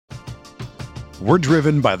We're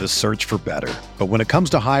driven by the search for better. But when it comes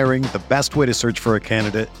to hiring, the best way to search for a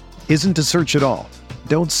candidate isn't to search at all.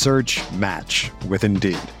 Don't search, match with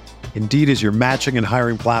Indeed. Indeed is your matching and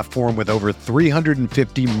hiring platform with over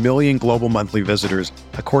 350 million global monthly visitors,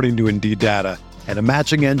 according to Indeed data, and a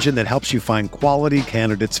matching engine that helps you find quality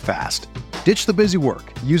candidates fast. Ditch the busy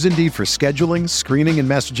work. Use Indeed for scheduling, screening, and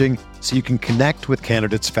messaging so you can connect with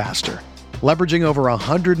candidates faster. Leveraging over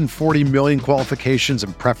 140 million qualifications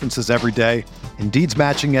and preferences every day, Indeed's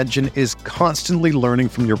matching engine is constantly learning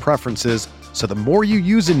from your preferences, so the more you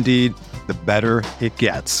use Indeed, the better it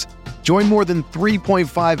gets. Join more than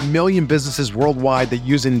 3.5 million businesses worldwide that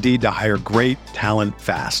use Indeed to hire great talent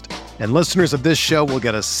fast. And listeners of this show will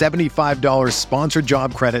get a $75 sponsored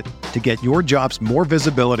job credit to get your jobs more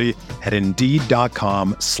visibility at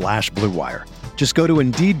Indeed.com/Blue Wire. Just go to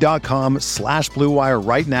Indeed.com/Blue Wire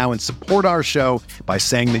right now and support our show by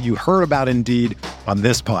saying that you heard about Indeed on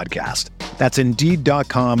this podcast. That's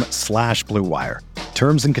Indeed.com/Blue Wire.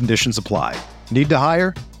 Terms and conditions apply. Need to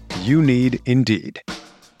hire? You need Indeed.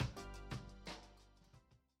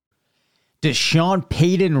 Does Sean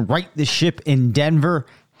Payton right the ship in Denver?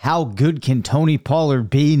 How good can Tony Pollard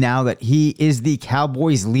be now that he is the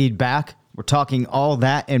Cowboys' lead back? We're talking all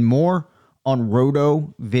that and more on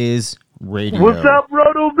Roto Viz Radio. What's up,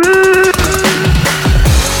 Roto Viz?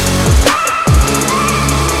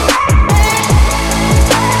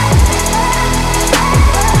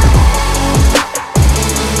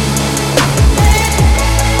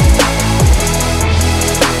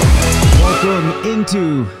 Welcome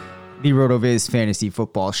into the RotoViz Fantasy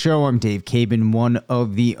Football Show. I'm Dave Cabin, one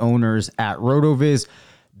of the owners at RotoViz,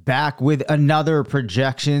 back with another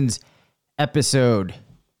projections episode.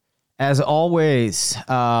 As always,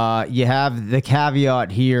 you have the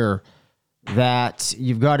caveat here that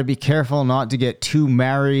you've got to be careful not to get too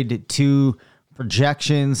married to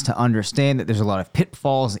projections, to understand that there's a lot of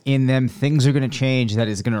pitfalls in them. Things are going to change that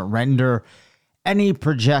is going to render any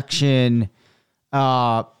projection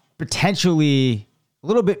potentially a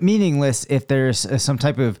little bit meaningless if there's some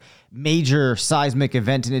type of major seismic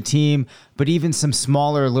event in a team, but even some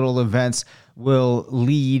smaller little events will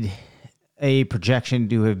lead a projection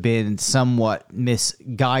to have been somewhat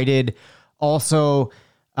misguided. Also,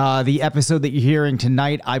 the episode that you're hearing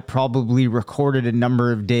tonight, I probably recorded a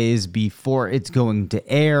number of days before it's going to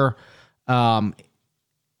air.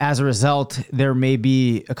 As a result, there may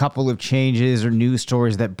be a couple of changes or news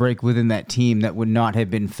stories that break within that team that would not have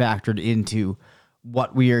been factored into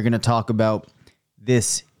what we are going to talk about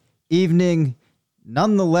this evening.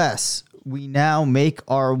 Nonetheless, we now make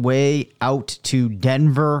our way out to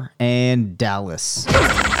Denver and Dallas. All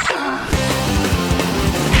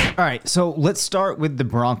right, so let's start with the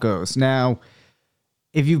Broncos. Now,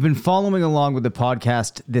 if you've been following along with the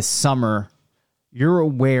podcast this summer, you're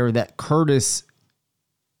aware that Curtis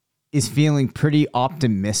is feeling pretty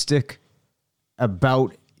optimistic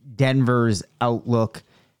about Denver's outlook.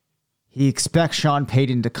 He expects Sean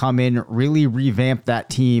Payton to come in, really revamp that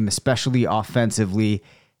team, especially offensively,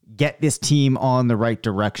 get this team on the right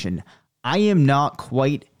direction. I am not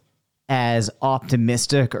quite as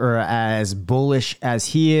optimistic or as bullish as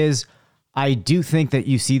he is. I do think that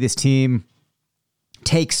you see this team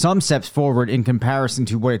take some steps forward in comparison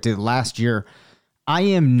to what it did last year. I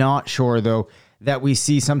am not sure, though, that we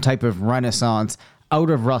see some type of renaissance out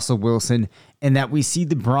of Russell Wilson and that we see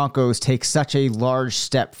the Broncos take such a large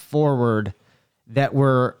step forward that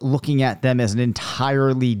we're looking at them as an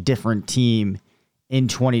entirely different team in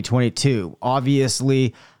 2022.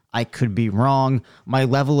 Obviously, I could be wrong. My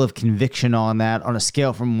level of conviction on that on a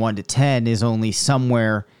scale from 1 to 10 is only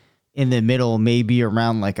somewhere in the middle, maybe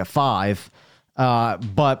around like a 5.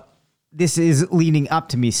 But this is leading up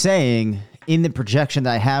to me saying in the projection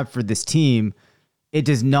that I have for this team, it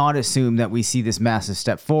does not assume that we see this massive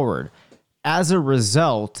step forward. As a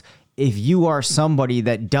result, if you are somebody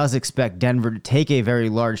that does expect Denver to take a very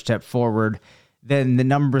large step forward, then the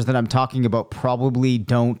numbers that I'm talking about probably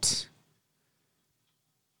don't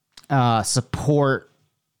support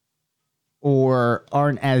or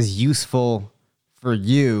aren't as useful for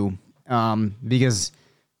you because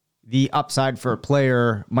the upside for a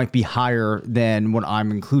player might be higher than what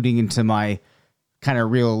I'm including into my kind of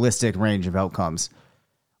realistic range of outcomes.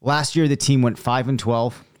 Last year, the team went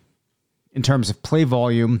 5-12 in terms of play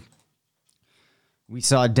volume. We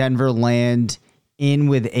saw Denver land in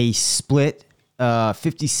with a split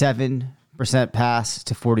 57% pass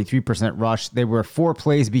to 43% rush. They were 4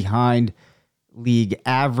 plays behind league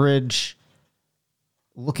average.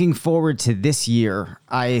 Looking forward to this year,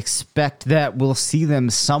 I expect that we'll see them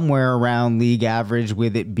somewhere around league average,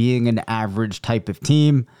 with it being an average type of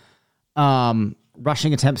team.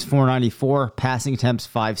 Rushing attempts 494, passing attempts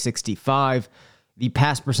 565. The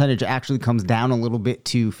pass percentage actually comes down a little bit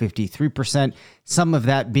to 53%. Some of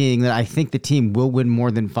that being that I think the team will win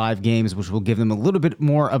more than 5 games, which will give them a little bit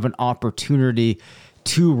more of an opportunity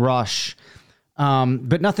to rush.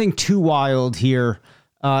 But nothing too wild here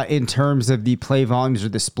in terms of the play volumes or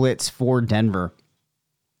the splits for Denver.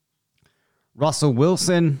 Russell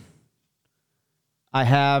Wilson, I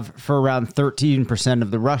have for around 13%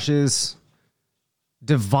 of the rushes.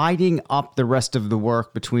 Dividing up the rest of the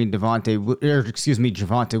work between Javonte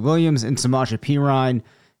Williams and Samaje Perine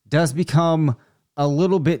does become a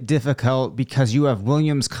little bit difficult because you have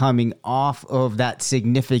Williams coming off of that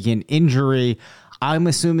significant injury. I'm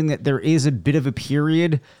assuming that there is a bit of a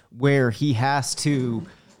period where he has to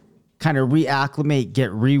kind of reacclimate, get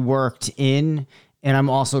reworked in, and I'm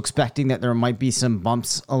also expecting that there might be some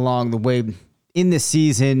bumps along the way in this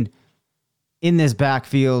season, in this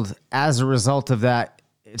backfield. As a result of that,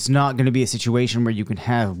 it's not going to be a situation where you can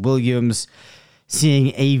have Williams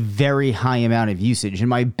seeing a very high amount of usage. In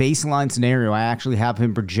my baseline scenario, I actually have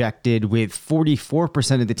him projected with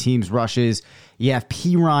 44% of the team's rushes. You have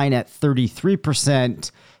Perine at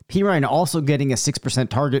 33%. Perine also getting a 6%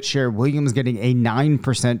 target share. Williams getting a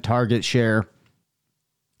 9% target share.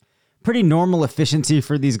 Pretty normal efficiency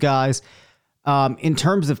for these guys. In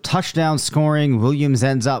terms of touchdown scoring, Williams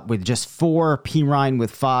ends up with just 4, Perine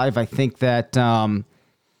with 5. I think that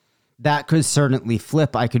that could certainly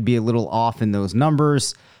flip. I could be a little off in those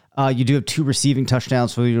numbers. You do have 2 receiving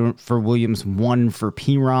touchdowns for Williams, 1 for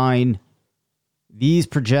Perine. These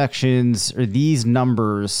projections or these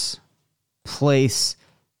numbers place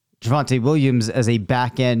Javonte Williams as a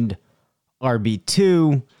back-end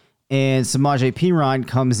RB2, and Samaje Perine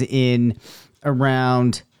comes in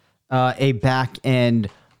around a back-end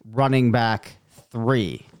running back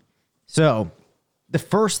 3. So the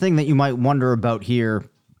first thing that you might wonder about here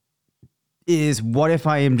is, what if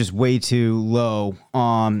I am just way too low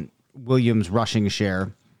on Williams' rushing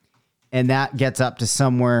share, and that gets up to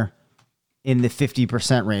somewhere in the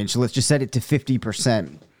 50% range. So let's just set it to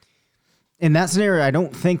 50%. In that scenario, I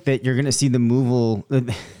don't think that you're going to see the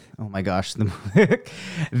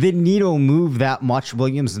the needle move that much.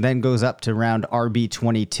 Williams then goes up to around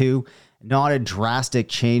RB22. Not a drastic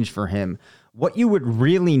change for him. What you would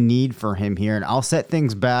really need for him here, and I'll set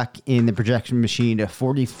things back in the projection machine to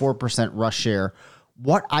 44% rush share.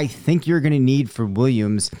 What I think you're going to need for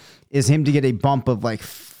Williams is him to get a bump of like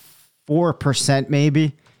 4%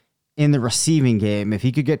 maybe in the receiving game. If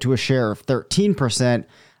he could get to a share of 13%,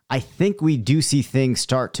 I think we do see things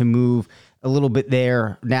start to move a little bit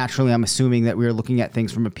there. Naturally, I'm assuming that we're looking at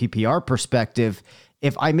things from a PPR perspective.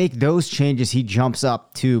 If I make those changes, he jumps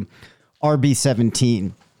up to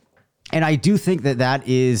RB17. And I do think that that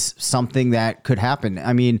is something that could happen.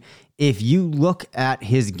 I mean, if you look at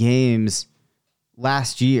his games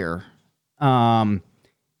last year, he had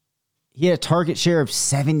a target share of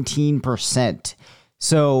 17%.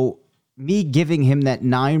 So me giving him that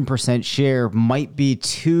 9% share might be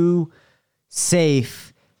too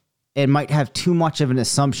safe and might have too much of an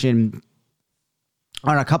assumption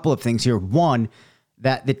on a couple of things here. One,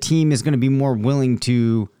 that the team is going to be more willing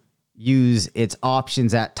to use its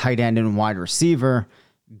options at tight end and wide receiver,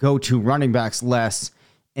 go to running backs less,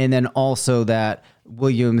 and then also that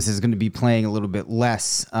Williams is going to be playing a little bit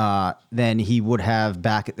less than he would have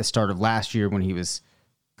back at the start of last year when he was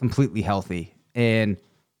completely healthy. And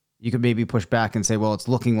you could maybe push back and say, well, it's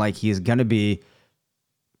looking like he is going to be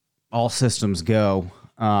all systems go.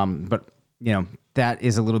 But, that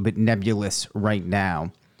is a little bit nebulous right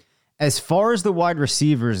now. As far as the wide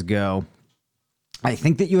receivers go, I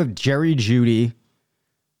think that you have Jerry Jeudy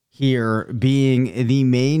here being the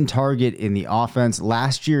main target in the offense.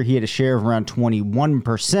 Last year, he had a share of around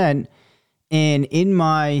 21%. And in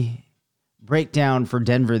my breakdown for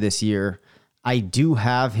Denver this year, I do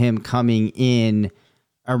have him coming in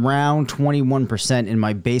around 21% in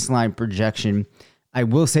my baseline projection. I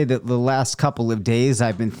will say that the last couple of days,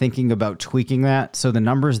 I've been thinking about tweaking that. So the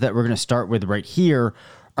numbers that we're going to start with right here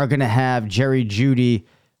are going to have Jerry Jeudy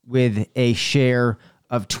with a share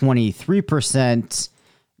of 23%.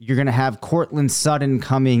 You're going to have Courtland Sutton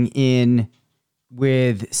coming in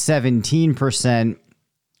with 17%.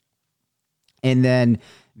 And then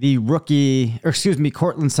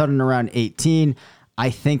Courtland Sutton around 18. I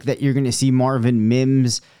think that you're going to see Marvin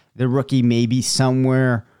Mims, the rookie, maybe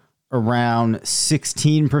somewhere around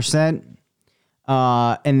 16%.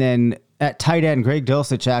 And then at tight end, Greg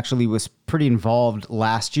Dulcich actually was pretty involved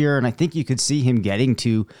last year, and I think you could see him getting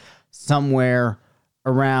to somewhere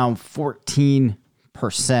around 14%.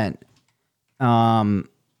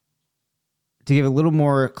 To to give a little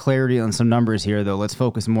more clarity on some numbers here, though, let's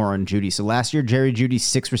focus more on Jeudy. So last year, Jerry Jeudy,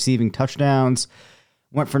 6 receiving touchdowns,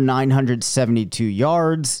 went for 972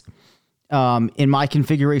 yards. In my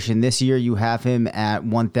configuration this year, you have him at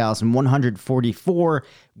 1,144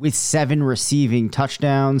 with 7 receiving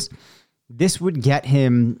touchdowns. This would get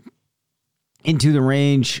him into the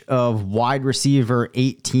range of wide receiver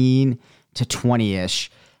 18 to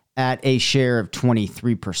 20-ish at a share of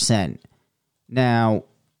 23%. Now,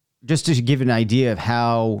 just to give an idea of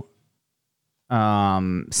how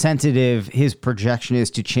sensitive his projection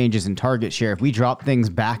is to changes in target share, if we drop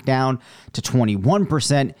things back down to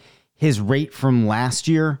 21%, his rate from last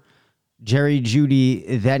year, Jerry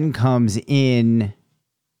Jeudy then comes in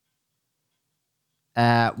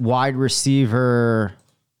at wide receiver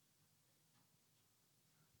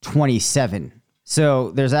 27.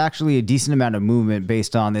 So there's actually a decent amount of movement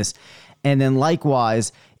based on this. And then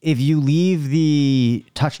likewise, if you leave the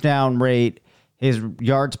touchdown rate, his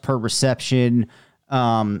yards per reception,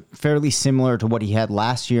 fairly similar to what he had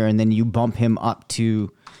last year, and then you bump him up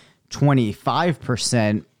to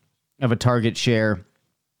 25% of a target share,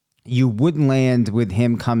 you would land with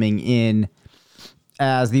him coming in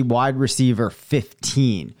as the wide receiver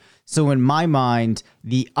 15. So in my mind,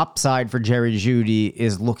 the upside for Jerry Jeudy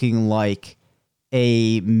is looking like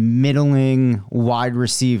a middling wide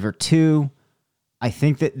receiver 2. I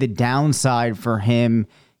think that the downside for him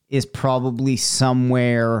is probably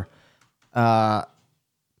somewhere around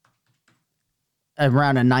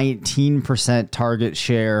a 19% target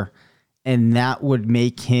share, and that would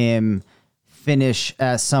make him finish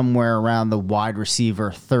as somewhere around the wide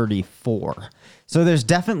receiver 34. So there's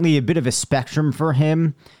definitely a bit of a spectrum for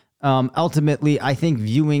him. Ultimately, I think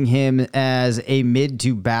viewing him as a mid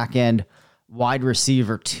to back end wide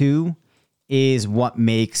receiver 2 is what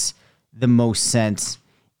makes the most sense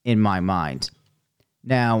in my mind.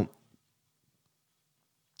 Now,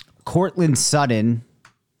 Courtland Sutton,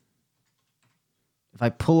 if I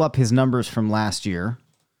pull up his numbers from last year,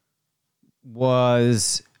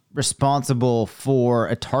 was responsible for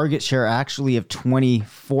a target share actually of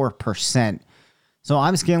 24%. So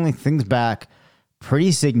I'm scaling things back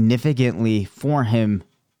pretty significantly for him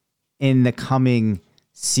in the coming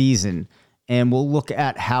season. And we'll look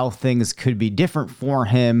at how things could be different for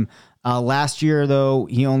him. Last year, though,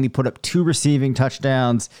 he only put up 2 receiving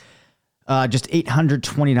touchdowns, just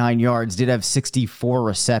 829 yards, did have 64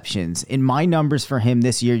 receptions. In my numbers for him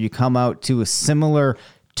this year, you come out to a similar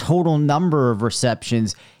total number of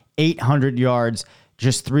receptions, 800 yards,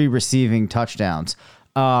 just 3 receiving touchdowns.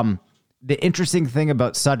 The interesting thing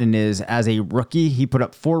about Sutton is, as a rookie, he put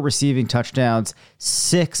up 4 receiving touchdowns,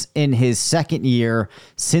 6 in his second year.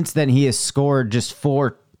 Since then, he has scored just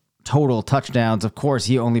 4 total touchdowns. Of course,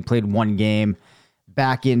 he only played 1 game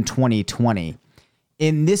back in 2020.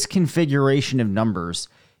 In this configuration of numbers,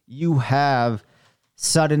 you have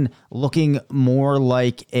Sutton looking more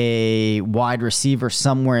like a wide receiver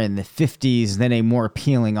somewhere in the 50s than a more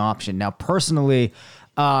appealing option. Now, personally,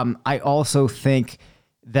 I also think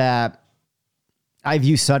that I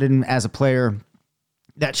view Sutton as a player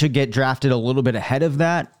that should get drafted a little bit ahead of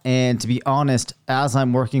that. And to be honest, as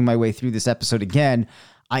I'm working my way through this episode again,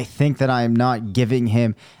 I think that I am not giving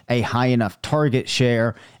him a high enough target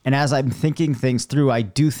share. And as I'm thinking things through, I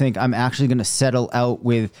do think I'm actually going to settle out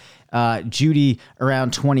with Jeudy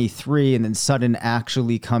around 23 and then Sutton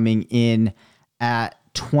actually coming in at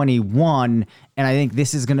 21. And I think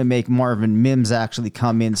this is going to make Marvin Mims actually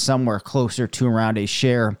come in somewhere closer to around a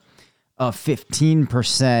share of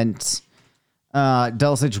 15%.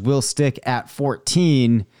 Dulcich will stick at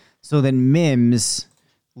 14. So then Mims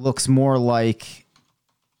looks more like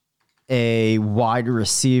a wide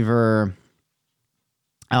receiver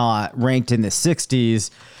ranked in the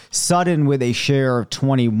 60s. Sutton with a share of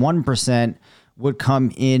 21% would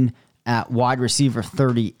come in at wide receiver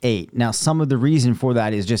 38. Now, some of the reason for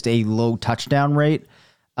that is just a low touchdown rate,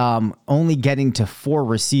 only getting to 4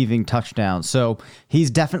 receiving touchdowns. So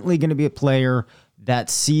he's definitely going to be a player that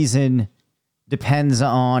season depends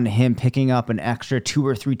on him picking up an extra 2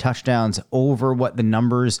 or 3 touchdowns over what the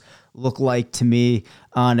numbers look like to me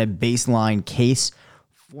on a baseline case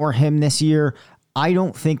for him this year. I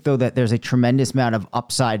don't think, though, that there's a tremendous amount of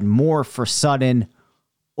upside more for Sutton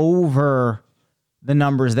over the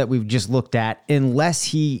numbers that we've just looked at, unless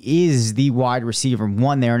he is the wide receiver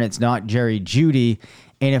 1 there and it's not Jerry Jeudy.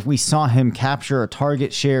 And if we saw him capture a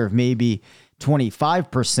target share of maybe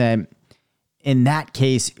 25%, in that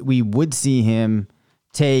case, we would see him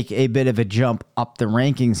take a bit of a jump up the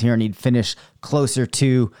rankings here and he'd finish closer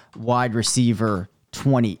to wide receiver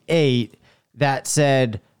 28. That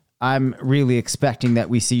said, I'm really expecting that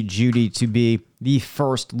we see Jeudy to be the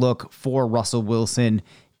first look for Russell Wilson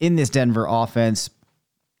in this Denver offense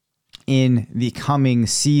in the coming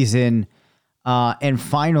season. And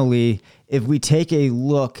finally, if we take a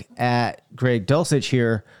look at Greg Dulcich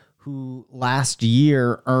here, who last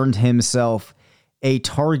year earned himself a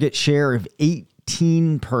target share of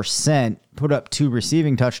 18%, put up 2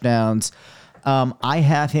 receiving touchdowns. I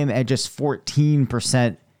have him at just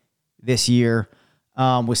 14% this year.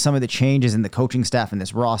 With some of the changes in the coaching staff in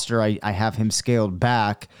this roster, I have him scaled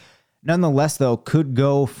back. Nonetheless, though, could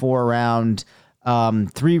go for around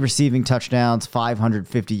 3 receiving touchdowns,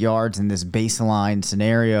 550 yards in this baseline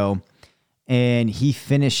scenario. And he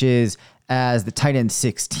finishes as the tight end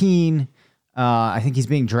 16. I think he's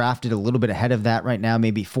being drafted a little bit ahead of that right now,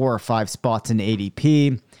 maybe 4 or 5 spots in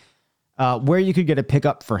ADP. Where you could get a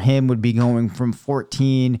pickup for him would be going from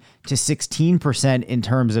 14 to 16% in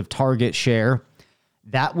terms of target share.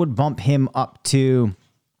 That would bump him up to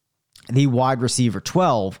the wide receiver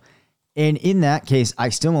 12. And in that case, I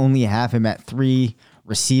still only have him at 3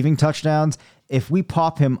 receiving touchdowns. If we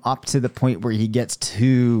pop him up to the point where he gets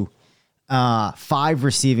to 5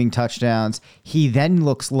 receiving touchdowns, he then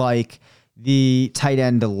looks like the tight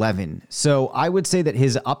end 11. So I would say that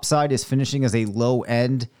his upside is finishing as a low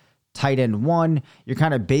end tight end 1. Your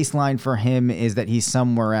kind of baseline for him is that he's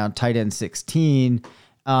somewhere around tight end 16.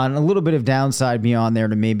 And a little bit of downside beyond there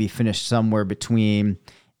to maybe finish somewhere between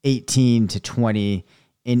 18 to 20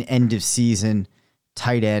 in end of season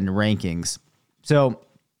tight end rankings. So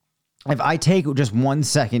if I take just 1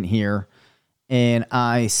 second here and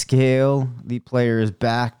I scale the players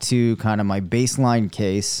back to kind of my baseline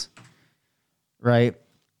case, right?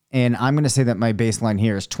 And I'm going to say that my baseline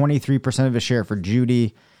here is 23% of a share for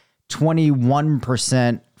Judy,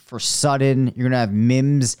 21% for Sutton. You're going to have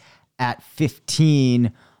Mims at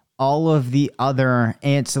 15. All of the other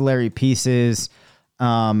ancillary pieces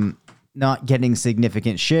not getting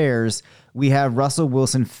significant shares. We have Russell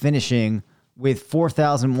Wilson finishing with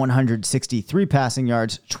 4,163 passing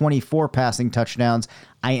yards, 24 passing touchdowns.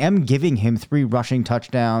 I am giving him 3 rushing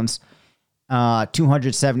touchdowns,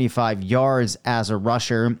 275 yards as a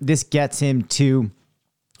rusher. This gets him to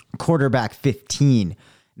quarterback 15.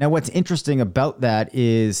 Now, what's interesting about that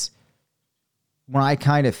is when I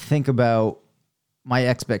kind of think about my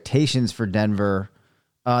expectations for Denver,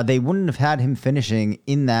 they wouldn't have had him finishing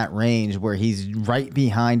in that range where he's right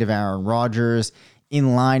behind of Aaron Rodgers,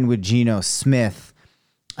 in line with Geno Smith,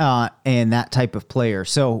 and that type of player.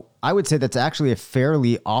 So I would say that's actually a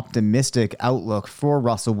fairly optimistic outlook for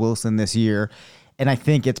Russell Wilson this year. And I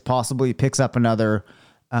think it's possible he picks up another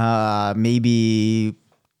maybe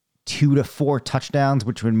 2 to 4 touchdowns,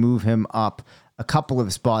 which would move him up a couple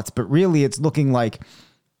of spots. But really, it's looking like,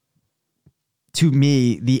 to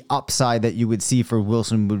me, the upside that you would see for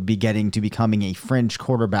Wilson would be getting to becoming a fringe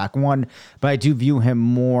quarterback 1, but I do view him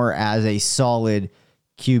more as a solid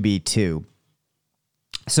QB 2.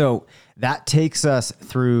 So that takes us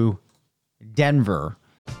through Denver.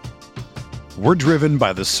 We're driven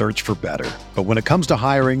by the search for better, but when it comes to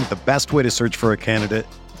hiring, the best way to search for a candidate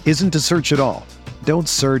isn't to search at all. Don't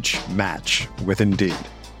search, match with Indeed.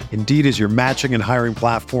 Indeed is your matching and hiring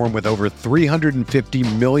platform with over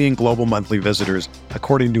 350 million global monthly visitors,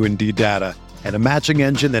 according to Indeed data, and a matching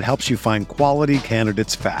engine that helps you find quality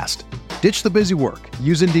candidates fast. Ditch the busy work.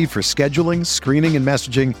 Use Indeed for scheduling, screening, and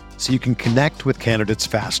messaging so you can connect with candidates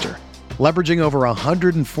faster. Leveraging over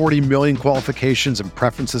 140 million qualifications and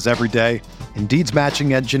preferences every day, Indeed's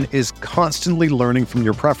matching engine is constantly learning from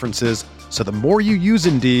your preferences, so the more you use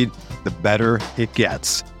Indeed, the better it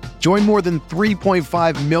gets. Join more than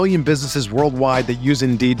 3.5 million businesses worldwide that use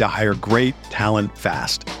Indeed to hire great talent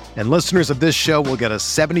fast. And listeners of this show will get a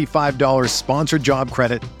 $75 sponsored job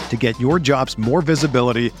credit to get your jobs more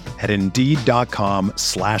visibility at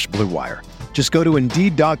Indeed.com/Blue Wire. Just go to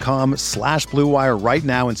Indeed.com/Blue Wire right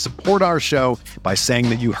now and support our show by saying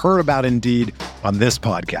that you heard about Indeed on this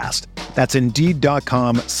podcast. That's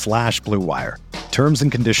Indeed.com/Blue Wire. Terms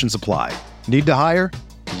and conditions apply. Need to hire?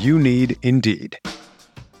 You need Indeed.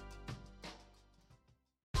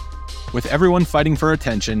 With everyone fighting for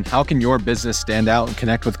attention, how can your business stand out and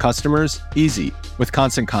connect with customers? Easy, with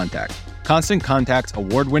Constant Contact. Constant Contact's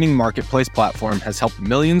award-winning marketplace platform has helped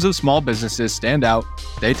millions of small businesses stand out,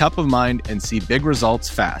 stay top of mind, and see big results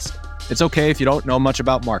fast. It's okay if you don't know much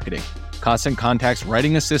about marketing. Constant Contact's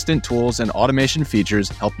writing assistant tools and automation features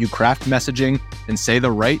help you craft messaging and say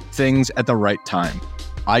the right things at the right time.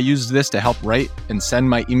 I use this to help write and send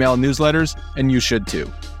my email newsletters, and you should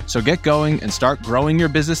too. So get going and start growing your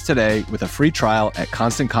business today with a free trial at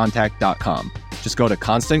ConstantContact.com. Just go to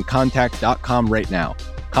ConstantContact.com right now.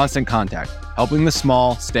 Constant Contact, helping the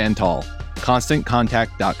small stand tall.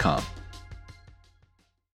 ConstantContact.com.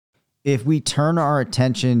 if we turn our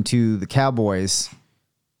attention to the Cowboys,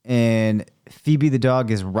 and Phoebe the dog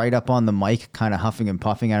is right up on the mic, kind of huffing and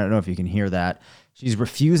puffing. I don't know if you can hear that. She's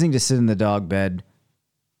refusing to sit in the dog bed.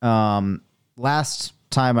 Last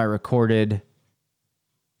time I recorded,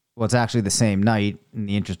 well, it's actually the same night. In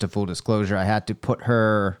the interest of full disclosure, I had to put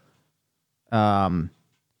her,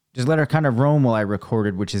 just let her kind of roam while I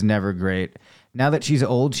recorded, which is never great. Now that she's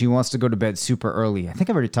old, she wants to go to bed super early. I think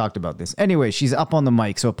I've already talked about this. Anyway, she's up on the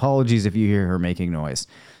mic, so apologies if you hear her making noise.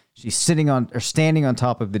 She's standing on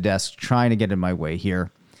top of the desk, trying to get in my way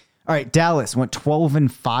here. All right, Dallas went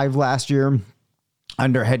 12-5 last year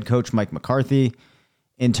under head coach Mike McCarthy.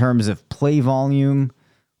 In terms of play volume,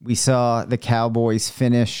 we saw the Cowboys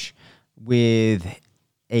finish with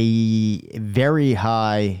a very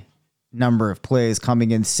high number of plays,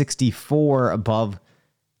 coming in 64 above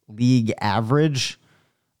league average,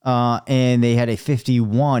 and they had a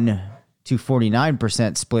 51 to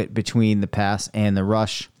 49% split between the pass and the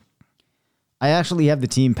rush. I actually have the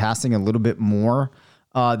team passing a little bit more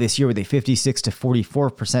this year with a 56 to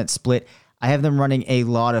 44% split. I have them running a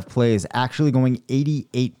lot of plays, actually going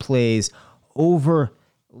 88 plays over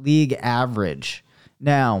league average.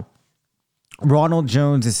 Now, Ronald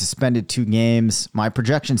Jones is suspended 2 games. My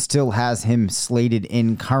projection still has him slated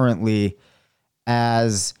in currently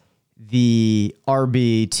as the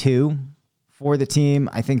RB2 for the team.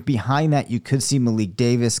 I think behind that, you could see Malik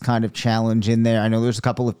Davis kind of challenge in there. I know there's a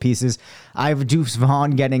couple of pieces. I have Deuce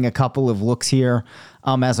Vaughn getting a couple of looks here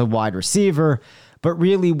as a wide receiver. But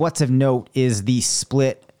really what's of note is the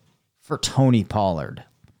split for Tony Pollard.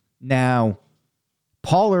 Now,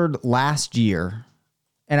 Pollard last year,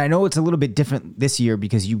 and I know it's a little bit different this year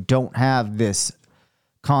because you don't have this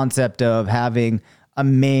concept of having a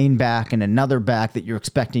main back and another back that you're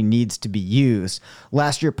expecting needs to be used.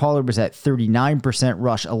 Last year, Pollard was at 39%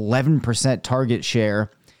 rush, 11% target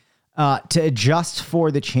share. To adjust for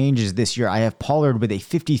the changes this year, I have Pollard with a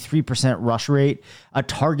 53% rush rate, a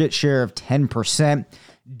target share of 10%.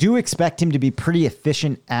 Do expect him to be pretty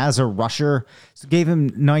efficient as a rusher, so gave him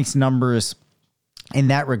nice numbers in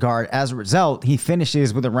that regard. As a result, he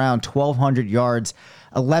finishes with around 1,200 yards,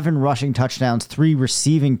 11 rushing touchdowns, 3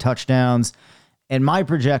 receiving touchdowns, and my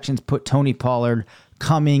projections put Tony Pollard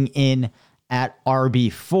coming in at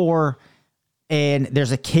RB4, and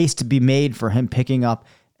there's a case to be made for him picking up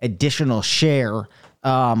additional share,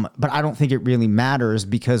 but I don't think it really matters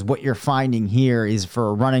because what you're finding here is for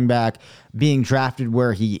a running back being drafted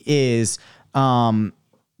where he is,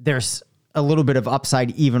 there's a little bit of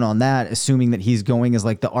upside even on that, assuming that he's going as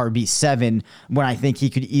like the RB7, when I think he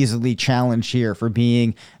could easily challenge here for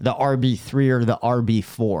being the RB3 or the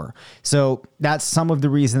RB4. So that's some of the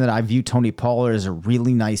reason that I view Tony Pollard as a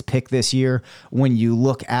really nice pick this year. When you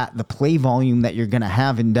look at the play volume that you're going to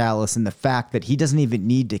have in Dallas and the fact that he doesn't even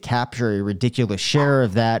need to capture a ridiculous share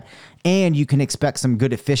of that, and you can expect some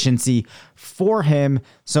good efficiency for him.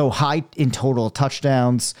 So high in total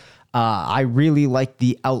touchdowns. I really like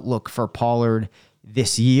the outlook for Pollard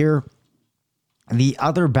this year. The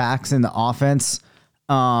other backs in the offense,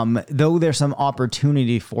 though there's some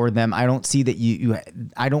opportunity for them, I don't see that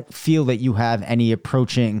I don't feel that you have any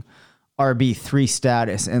approaching RB3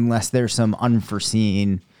 status unless there's some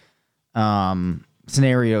unforeseen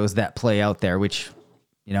scenarios that play out there, which,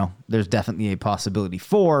 you know, there's definitely a possibility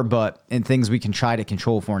for, but in things we can try to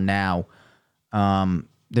control for now,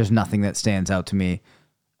 there's nothing that stands out to me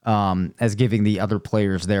as giving the other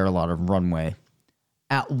players there a lot of runway.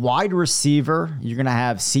 At wide receiver, you're going to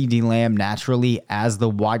have CeeDee Lamb naturally as the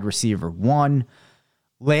wide receiver 1.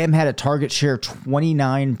 Lamb had a target share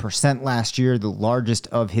 29% last year, the largest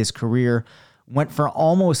of his career. Went for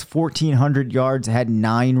almost 1,400 yards, had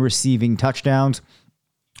 9 receiving touchdowns,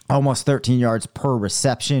 almost 13 yards per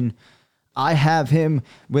reception. I have him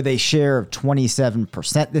with a share of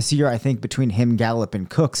 27% this year. I think between him, Gallup, and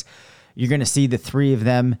Cooks, you're going to see the 3 of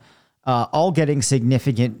them all getting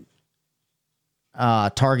significant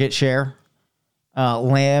target share.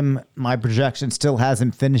 Lamb, my projection still has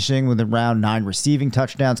him finishing with around 9 receiving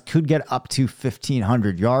touchdowns. Could get up to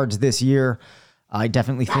 1,500 yards this year. I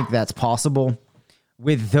definitely think that's possible.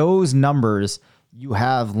 With those numbers, you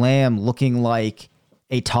have Lamb looking like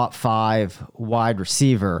a top 5 wide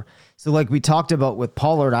receiver. So like we talked about with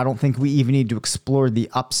Pollard, I don't think we even need to explore the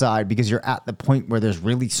upside because you're at the point where there's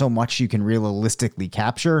really so much you can realistically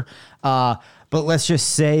capture. But let's just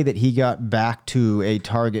say that he got back to a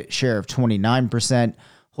target share of 29%,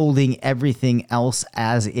 holding everything else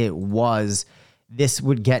as it was. This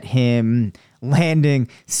would get him landing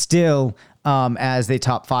still as a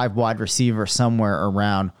top 5 wide receiver, somewhere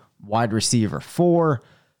around wide receiver 4.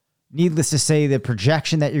 needless to say, the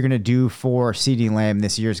projection that you're going to do for CeeDee Lamb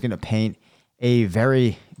this year is going to paint a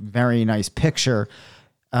very, very nice picture,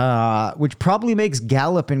 which probably makes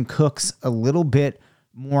Gallup and Cooks a little bit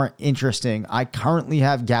more interesting. I currently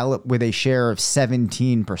have Gallup with a share of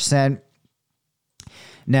 17%.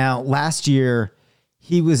 Now, last year,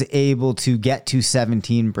 he was able to get to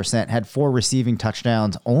 17%, had 4 receiving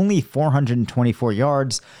touchdowns, only 424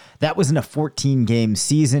 yards. That was in a 14-game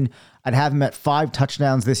season. I'd have him at 5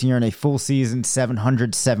 touchdowns this year in a full season,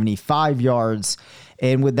 775 yards.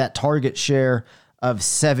 And with that target share of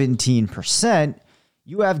 17%,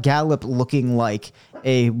 you have Gallup looking like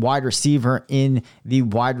a wide receiver in the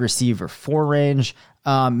wide receiver 4 range.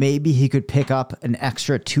 Maybe he could pick up an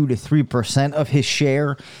extra 2 to 3% of his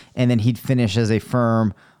share, and then he'd finish as a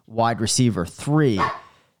firm wide receiver 3.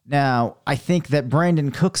 Now, I think that Brandon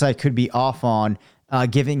Cooks I could be off on,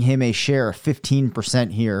 giving him a share of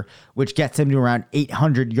 15% here, which gets him to around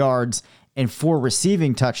 800 yards and 4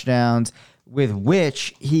 receiving touchdowns, with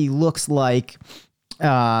which he looks like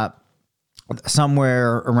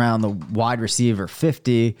somewhere around the wide receiver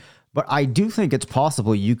 50. But I do think it's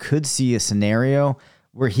possible you could see a scenario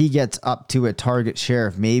where he gets up to a target share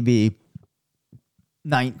of maybe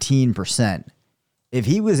 19%. If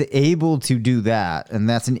he was able to do that, and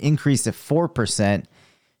that's an increase of 4%,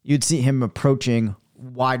 you'd see him approaching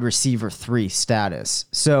wide receiver 3 status.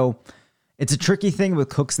 So it's a tricky thing with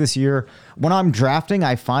Cooks this year. When I'm drafting,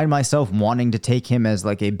 I find myself wanting to take him as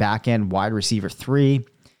like a back-end wide receiver 3.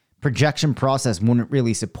 Projection process wouldn't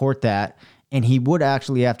really support that, and he would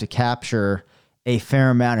actually have to capture a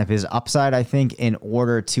fair amount of his upside, I think, in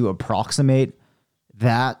order to approximate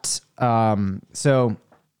that. So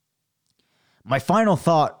my final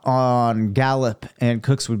thought on Gallup and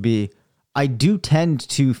Cooks would be, I do tend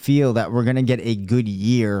to feel that we're going to get a good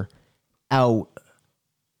year out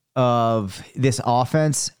of this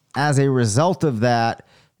offense. As a result of that,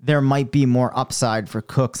 there might be more upside for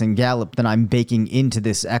Cooks and Gallup than I'm baking into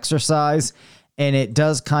this exercise. And it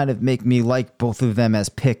does kind of make me like both of them as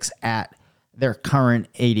picks at their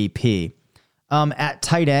current ADP. At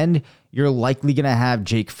tight end, you're likely going to have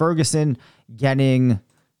Jake Ferguson getting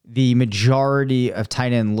the majority of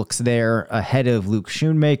tight end looks there ahead of Luke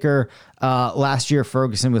Schoonmaker. Last year,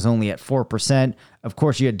 Ferguson was only at 4%. Of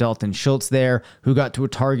course, you had Dalton Schultz there, who got to a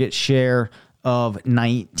target share of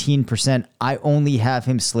 19%. I only have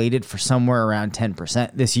him slated for somewhere around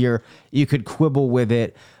 10% this year. You could quibble with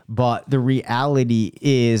it, but the reality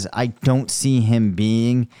is I don't see him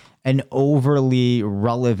being an overly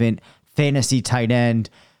relevant fantasy tight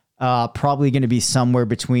end. Probably going to be somewhere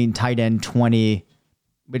between tight end 20,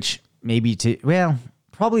 which maybe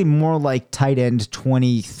probably more like tight end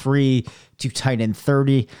 23 to tight end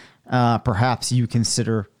 30. Perhaps you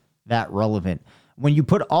consider that relevant. When you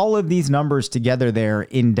put all of these numbers together there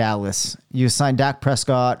in Dallas, you assign Dak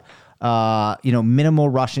Prescott, minimal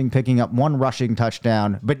rushing, picking up 1 rushing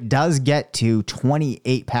touchdown, but does get to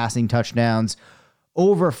 28 passing touchdowns,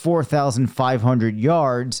 over 4,500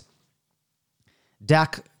 yards.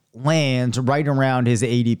 Dak lands right around his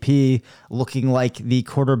ADP, looking like the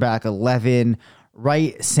quarterback 11,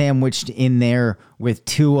 right sandwiched in there with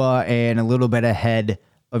Tua and a little bit ahead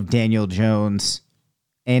of Daniel Jones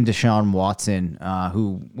and Deshaun Watson,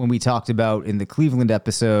 who, when we talked about in the Cleveland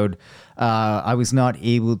episode, I was not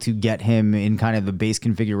able to get him in kind of the base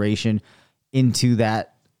configuration into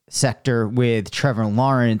that sector with Trevor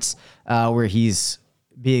Lawrence, where he's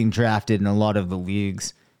being drafted in a lot of the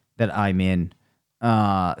leagues that I'm in.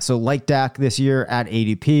 So like Dak this year at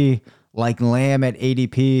ADP, like Lamb at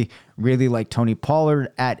ADP, really like Tony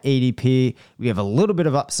Pollard at ADP. We have a little bit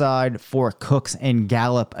of upside for Cooks and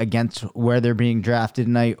Gallup against where they're being drafted.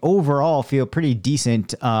 And I overall feel pretty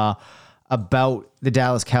decent about the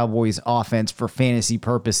Dallas Cowboys offense for fantasy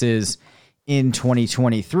purposes in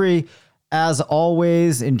 2023. As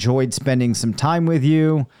always, enjoyed spending some time with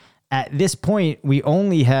you. At this point, we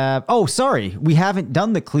only have... we haven't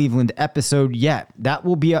done the Cleveland episode yet. That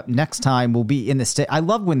will be up next time. We'll be in the state... I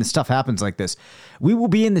love when the stuff happens like this. We will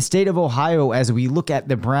be in the state of Ohio as we look at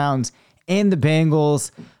the Browns and the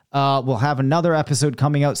Bengals. We'll have another episode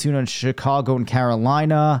coming out soon on Chicago and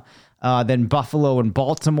Carolina, then Buffalo and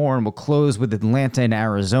Baltimore, and we'll close with Atlanta and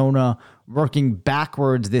Arizona, working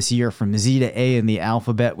backwards this year from Z to A in the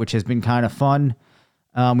alphabet, which has been kind of fun.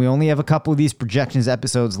 We only have a couple of these projections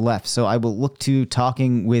episodes left, so I will look to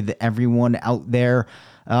talking with everyone out there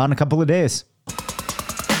in a couple of days.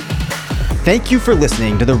 Thank you for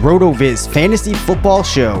listening to the RotoViz Fantasy Football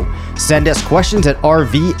Show. Send us questions at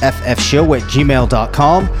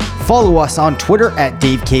rvffshow@gmail.com. Follow us on Twitter at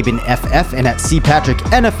DaveCabanFF and at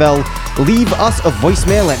CPatrickNFL. leave us a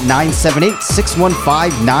voicemail at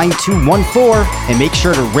 978-615-9214 and make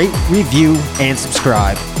sure to rate, review, and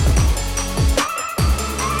subscribe.